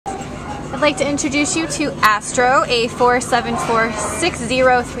I'd like to introduce you to Astro,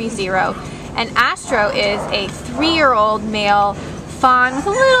 A4746030. And Astro is a 3-year-old male fawn with a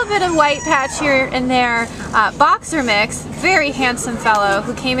little bit of white patch here and there, boxer mix, very handsome fellow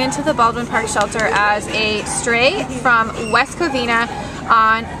who came into the Baldwin Park shelter as a stray from West Covina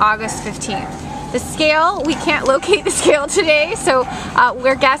on August 15th. The scale, we can't locate the scale today, so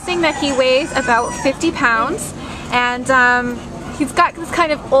we're guessing that he weighs about 50 pounds. And he's got this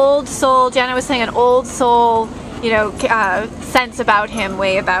kind of old soul, Jana was saying, an old soul, you know, sense about him,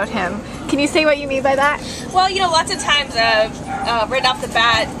 way about him. Can you say what you mean by that? Well, you know, lots of times, right off the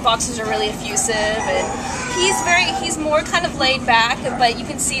bat, boxers are really effusive, and he's more kind of laid back, but you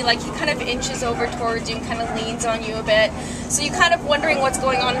can see, like, he kind of inches over towards you and kind of leans on you a bit. So you're kind of wondering what's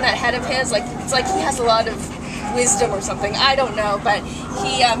going on in that head of his. Like, it's like he has a lot of wisdom or something. I don't know, but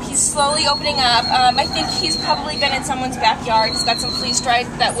he's slowly opening up. I think he's probably been in someone's backyard. He's got some flea stripe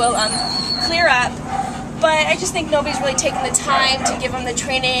that will clear up. But I just think nobody's really taken the time to give him the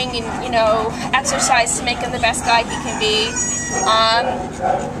training and, you know, exercise to make him the best guy he can be.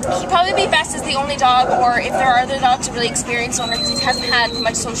 He'd probably be best as the only dog, or if there are other dogs, a really experienced owner, because he hasn't had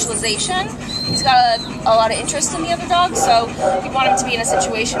much socialization. He's got a lot of interest in the other dogs, so we'd want him to be in a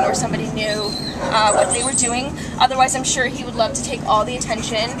situation where somebody knew what they were doing. Otherwise, I'm sure he would love to take all the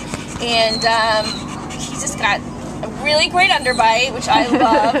attention. And he's just got a really great underbite, which I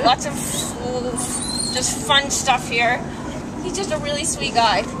love. Lots of just fun stuff here. He's just a really sweet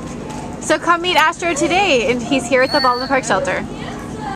guy. So come meet Astro today, and he's here at the Baldwin Park shelter.